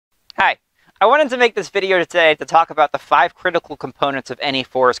I wanted to make this video today to talk about the 5 critical components of any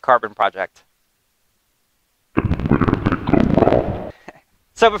forest carbon project.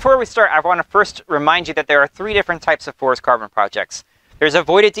 So before we start, I want to first remind you that there are 3 different types of forest carbon projects. There's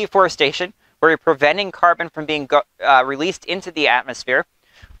avoided deforestation, where you're preventing carbon from being released into the atmosphere.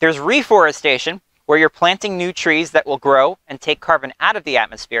 There's reforestation, where you're planting new trees that will grow and take carbon out of the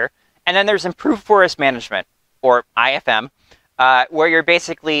atmosphere. And then there's improved forest management, or IFM, where you're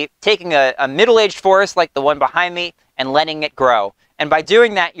basically taking a middle-aged forest like the one behind me and letting it grow. And by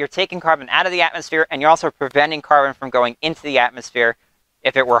doing that, you're taking carbon out of the atmosphere, and you're also preventing carbon from going into the atmosphere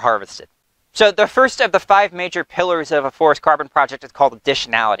if it were harvested. So the first of the 5 major pillars of a forest carbon project is called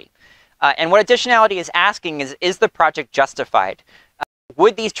additionality. And what additionality is asking is the project justified?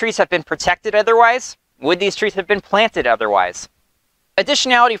 Would these trees have been protected otherwise? Would these trees have been planted otherwise?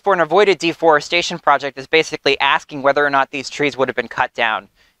 Additionality for an avoided deforestation project is basically asking whether or not these trees would have been cut down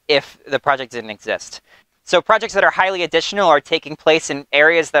if the project didn't exist. So projects that are highly additional are taking place in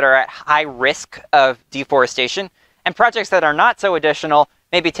areas that are at high risk of deforestation, and projects that are not so additional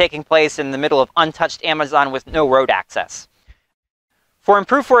may be taking place in the middle of untouched Amazon with no road access. For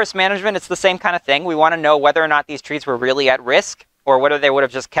improved forest management, it's the same kind of thing. We want to know whether or not these trees were really at risk or whether they would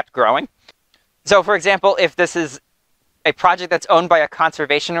have just kept growing. So for example, if this is a project that's owned by a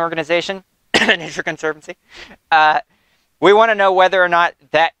conservation organization, Nature Conservancy, we want to know whether or not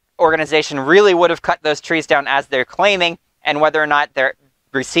that organization really would have cut those trees down as they're claiming, and whether or not they're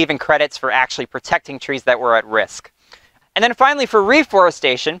receiving credits for actually protecting trees that were at risk. And then finally, for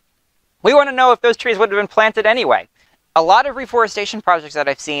reforestation, we want to know if those trees would have been planted anyway. A lot of reforestation projects that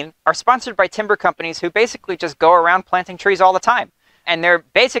I've seen are sponsored by timber companies who basically just go around planting trees all the time. And they're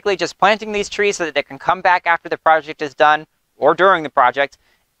basically just planting these trees so that they can come back after the project is done, or during the project,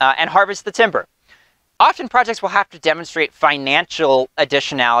 and harvest the timber. Often projects will have to demonstrate financial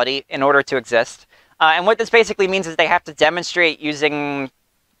additionality in order to exist. And what this basically means is they have to demonstrate using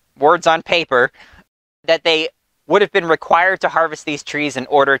words on paper that they would have been required to harvest these trees in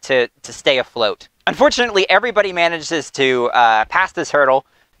order to stay afloat. Unfortunately, everybody manages to pass this hurdle.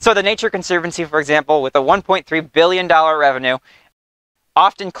 So the Nature Conservancy, for example, with a $1.3 billion revenue,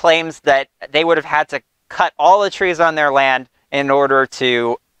 often claims that they would have had to cut all the trees on their land in order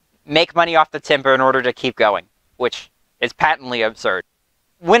to make money off the timber in order to keep going, which is patently absurd.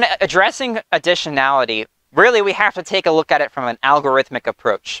 When addressing additionality, really we have to take a look at it from an algorithmic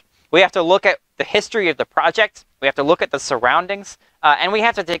approach. We have to look at the history of the project, we have to look at the surroundings, and we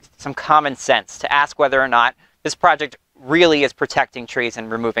have to take some common sense to ask whether or not this project really is protecting trees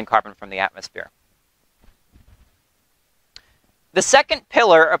and removing carbon from the atmosphere. The second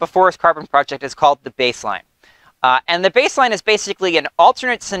pillar of a forest carbon project is called the baseline. And the baseline is basically an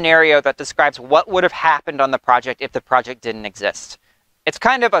alternate scenario that describes what would have happened on the project if the project didn't exist. It's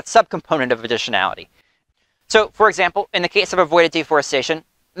kind of a subcomponent of additionality. So, for example, in the case of avoided deforestation,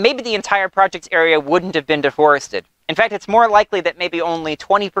 maybe the entire project area wouldn't have been deforested. In fact, it's more likely that maybe only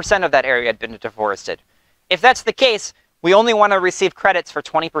 20% of that area had been deforested. If that's the case, we only want to receive credits for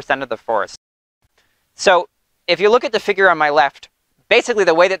 20% of the forest. So, if you look at the figure on my left, basically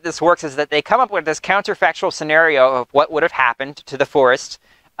the way that this works is that they come up with this counterfactual scenario of what would have happened to the forest,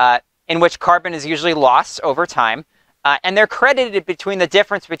 in which carbon is usually lost over time, and they're credited between the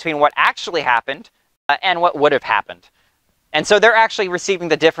difference between what actually happened and what would have happened. And so they're actually receiving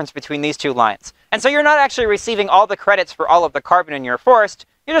the difference between these 2 lines. And so you're not actually receiving all the credits for all of the carbon in your forest,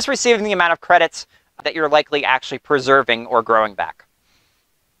 you're just receiving the amount of credits that you're likely actually preserving or growing back.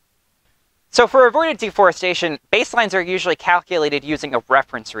 So for avoided deforestation, baselines are usually calculated using a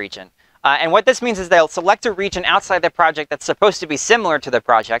reference region. And what this means is they'll select a region outside the project that's supposed to be similar to the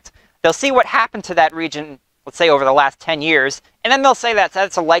project. They'll see what happened to that region, let's say over the last 10 years, and then they'll say that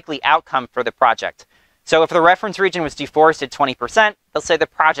that's a likely outcome for the project. So if the reference region was deforested 20%, they'll say the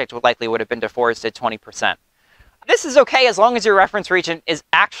project would have been deforested 20%. This is okay as long as your reference region is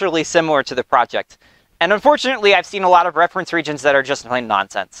actually similar to the project. And unfortunately, I've seen a lot of reference regions that are just plain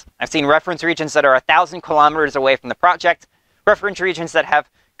nonsense. I've seen reference regions that are 1,000 kilometers away from the project, reference regions that have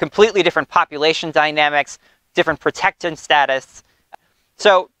completely different population dynamics, different protected status.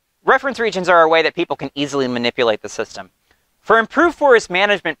 So reference regions are a way that people can easily manipulate the system. For improved forest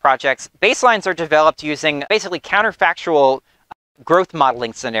management projects, baselines are developed using basically counterfactual growth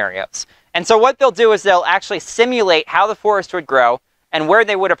modeling scenarios. And so what they'll do is they'll actually simulate how the forest would grow and where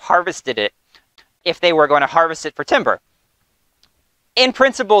they would have harvested it if they were going to harvest it for timber. In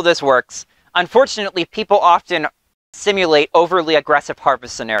principle, this works. Unfortunately, people often simulate overly aggressive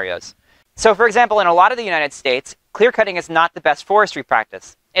harvest scenarios. So for example, in a lot of the United States, clear cutting is not the best forestry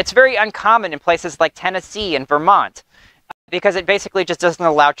practice. It's very uncommon in places like Tennessee and Vermont. because it basically just doesn't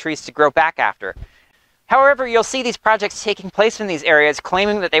allow trees to grow back after. However, you'll see these projects taking place in these areas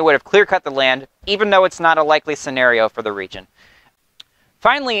claiming that they would have clear-cut the land, even though it's not a likely scenario for the region.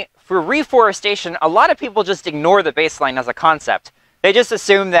 Finally, for reforestation, a lot of people just ignore the baseline as a concept. They just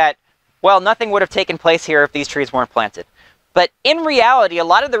assume that, well, nothing would have taken place here if these trees weren't planted. But in reality, a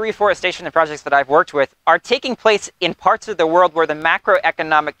lot of the reforestation projects that I've worked with are taking place in parts of the world where the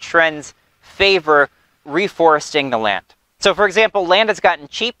macroeconomic trends favor reforesting the land. So for example, land has gotten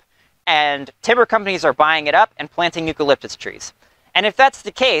cheap and timber companies are buying it up and planting eucalyptus trees. And if that's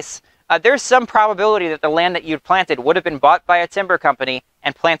the case, there's some probability that the land that you'd planted would have been bought by a timber company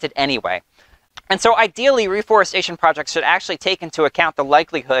and planted anyway. And so ideally, reforestation projects should actually take into account the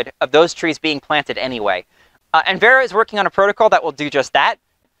likelihood of those trees being planted anyway. And Vera is working on a protocol that will do just that.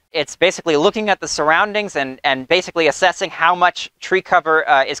 It's basically looking at the surroundings and basically assessing how much tree cover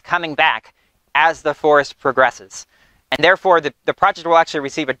is coming back as the forest progresses. And therefore, the project will actually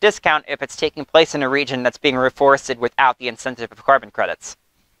receive a discount if it's taking place in a region that's being reforested without the incentive of carbon credits.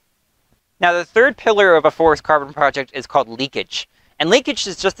 Now, the third pillar of a forest carbon project is called leakage. And leakage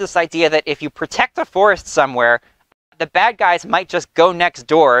is just this idea that if you protect a forest somewhere, the bad guys might just go next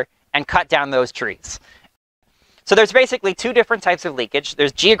door and cut down those trees. So there's basically two different types of leakage.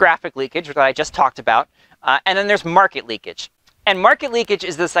 There's geographic leakage, which I just talked about, and then there's market leakage. And market leakage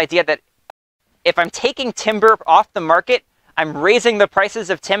is this idea that if I'm taking timber off the market, I'm raising the prices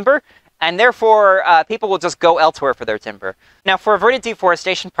of timber, and therefore people will just go elsewhere for their timber. Now, for avoided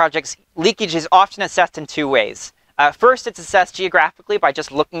deforestation projects, leakage is often assessed in two ways. First, it's assessed geographically by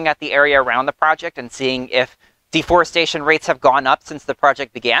just looking at the area around the project and seeing if deforestation rates have gone up since the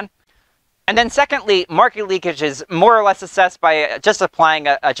project began. And then secondly, market leakage is more or less assessed by just applying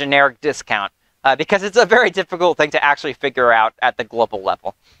a generic discount, because it's a very difficult thing to actually figure out at the global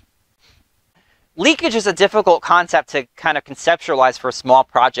level. Leakage is a difficult concept to kind of conceptualize for small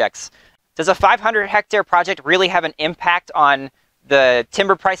projects. Does a 500-hectare project really have an impact on the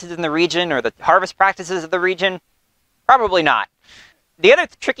timber prices in the region or the harvest practices of the region? Probably not. The other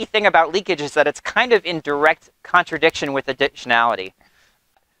tricky thing about leakage is that it's kind of in direct contradiction with additionality.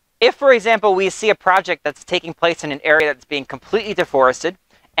 If, for example, we see a project that's taking place in an area that's being completely deforested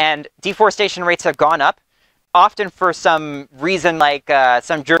and deforestation rates have gone up, often for some reason like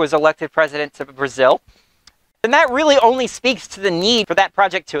some jerk was elected president of Brazil, then that really only speaks to the need for that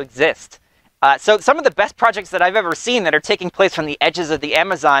project to exist. So some of the best projects that I've ever seen that are taking place from the edges of the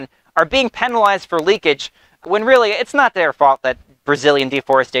Amazon are being penalized for leakage, when really it's not their fault that Brazilian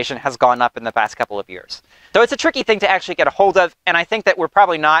deforestation has gone up in the past couple of years. So it's a tricky thing to actually get a hold of, and I think that we're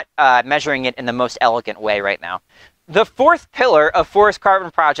probably not measuring it in the most elegant way right now. The fourth pillar of forest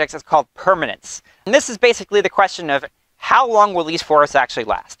carbon projects is called permanence. And this is basically the question of how long will these forests actually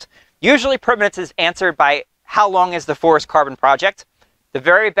last? Usually permanence is answered by how long is the forest carbon project. The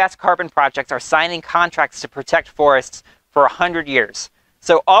very best carbon projects are signing contracts to protect forests for 100 years.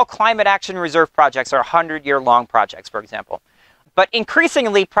 So all climate action reserve projects are 100-year-long projects, for example. But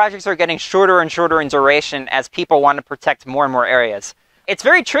increasingly, projects are getting shorter and shorter in duration as people want to protect more and more areas. It's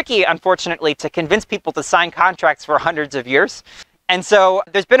very tricky, unfortunately, to convince people to sign contracts for hundreds of years. And so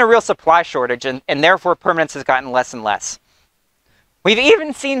there's been a real supply shortage, and therefore permanence has gotten less and less. We've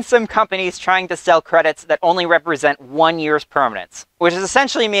even seen some companies trying to sell credits that only represent 1 year's permanence, which is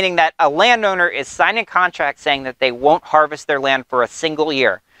essentially meaning that a landowner is signing contracts saying that they won't harvest their land for a single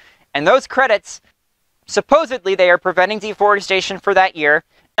year. And those credits, supposedly they are preventing deforestation for that year.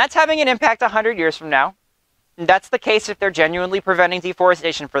 That's having an impact 100 years from now. And that's the case if they're genuinely preventing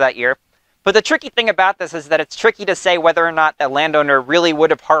deforestation for that year. But the tricky thing about this is that it's tricky to say whether or not the landowner really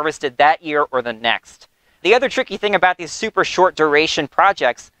would have harvested that year or the next. The other tricky thing about these super short duration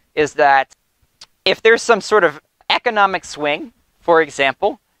projects is that if there's some sort of economic swing, for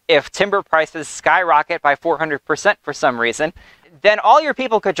example, if timber prices skyrocket by 400% for some reason, then all your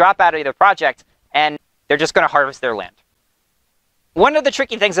people could drop out of the project and they're just going to harvest their land. One of the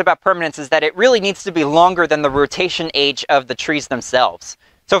tricky things about permanence is that it really needs to be longer than the rotation age of the trees themselves.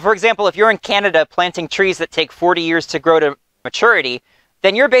 So for example, if you're in Canada planting trees that take 40 years to grow to maturity,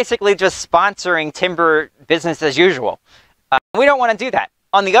 then you're basically just sponsoring timber business as usual. We don't want to do that.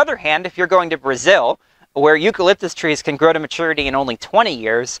 On the other hand, if you're going to Brazil, where eucalyptus trees can grow to maturity in only 20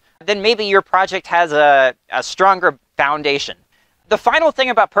 years, then maybe your project has a stronger foundation. The final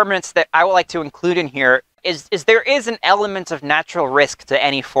thing about permanence that I would like to include in here is there is an element of natural risk to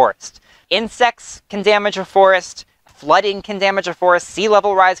any forest. Insects can damage a forest, flooding can damage a forest, sea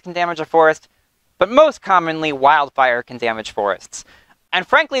level rise can damage a forest, but most commonly wildfire can damage forests. And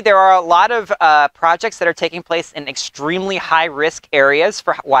frankly, there are a lot of projects that are taking place in extremely high-risk areas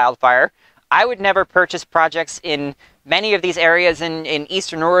for wildfire. I would never purchase projects in many of these areas in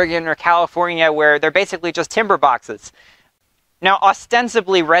Eastern Oregon or California where they're basically just timber boxes. Now,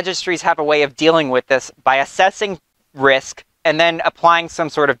 ostensibly, registries have a way of dealing with this by assessing risk and then applying some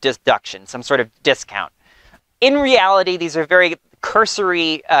sort of deduction, some sort of discount. In reality, these are very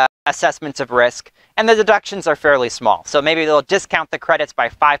cursory assessments of risk, and the deductions are fairly small. So maybe they'll discount the credits by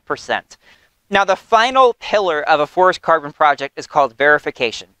 5%. Now, the final pillar of a forest carbon project is called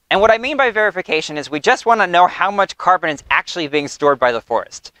verification. And what I mean by verification is we just want to know how much carbon is actually being stored by the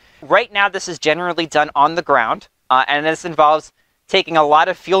forest. Right now, this is generally done on the ground, and this involves taking a lot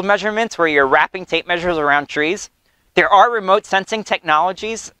of field measurements where you're wrapping tape measures around trees. There are remote sensing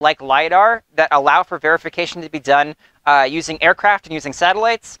technologies like LiDAR that allow for verification to be done using aircraft and using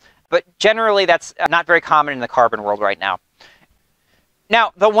satellites, but generally that's not very common in the carbon world right now.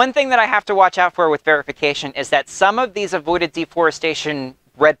 Now, the one thing that I have to watch out for with verification is that some of these avoided deforestation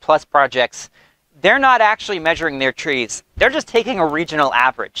REDD+ projects, they're not actually measuring their trees. They're just taking a regional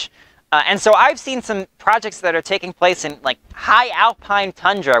average. And so I've seen some projects that are taking place in like high alpine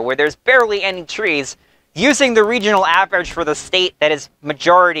tundra where there's barely any trees, using the regional average for the state that is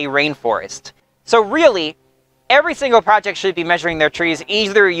majority rainforest. So really, every single project should be measuring their trees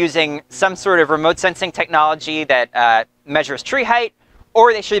either using some sort of remote sensing technology that measures tree height,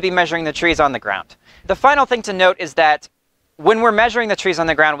 or they should be measuring the trees on the ground. The final thing to note is that when we're measuring the trees on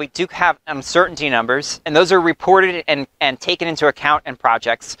the ground, we do have uncertainty numbers, and those are reported and taken into account in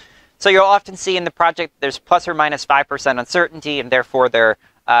projects. So you'll often see in the project there's plus or minus 5% uncertainty, and therefore they're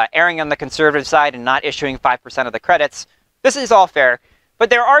erring on the conservative side and not issuing 5% of the credits. This is all fair, but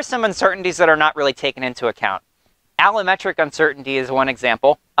there are some uncertainties that are not really taken into account. Allometric uncertainty is one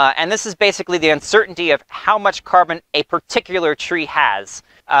example, and this is basically the uncertainty of how much carbon a particular tree has.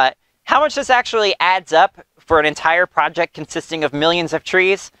 How much this actually adds up for an entire project consisting of millions of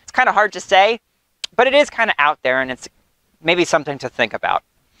trees, it's kind of hard to say, but it is kind of out there, and it's maybe something to think about.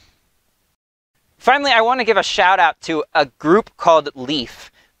 Finally, I want to give a shout out to a group called LEAF.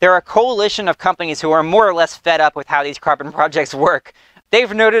 They're a coalition of companies who are more or less fed up with how these carbon projects work.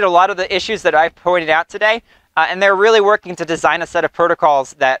 They've noted a lot of the issues that I've pointed out today, and they're really working to design a set of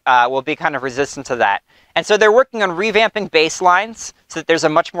protocols that will be kind of resistant to that. And so they're working on revamping baselines so that there's a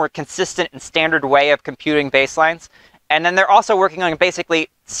much more consistent and standard way of computing baselines. And then they're also working on basically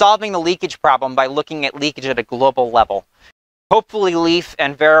solving the leakage problem by looking at leakage at a global level. Hopefully LEAF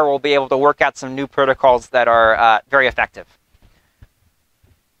and Vera will be able to work out some new protocols that are very effective.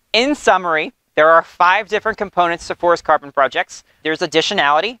 In summary, there are 5 different components to forest carbon projects. There's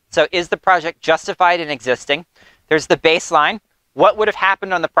additionality, so is the project justified in existing? There's the baseline, what would have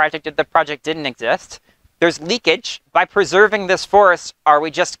happened on the project if the project didn't exist? There's leakage, by preserving this forest, are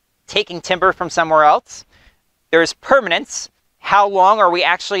we just taking timber from somewhere else? There's permanence, how long are we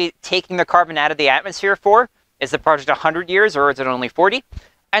actually taking the carbon out of the atmosphere for? Is the project 100 years or is it only 40?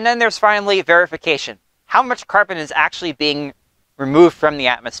 And then there's finally verification. How much carbon is actually being removed from the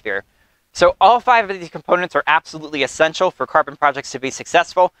atmosphere? So all 5 of these components are absolutely essential for carbon projects to be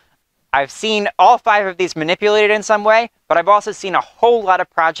successful. I've seen all 5 of these manipulated in some way, but I've also seen a whole lot of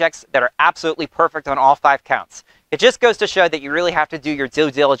projects that are absolutely perfect on all 5 counts. It just goes to show that you really have to do your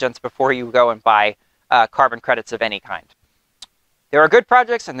due diligence before you go and buy carbon credits of any kind. There are good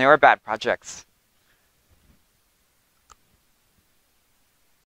projects and there are bad projects.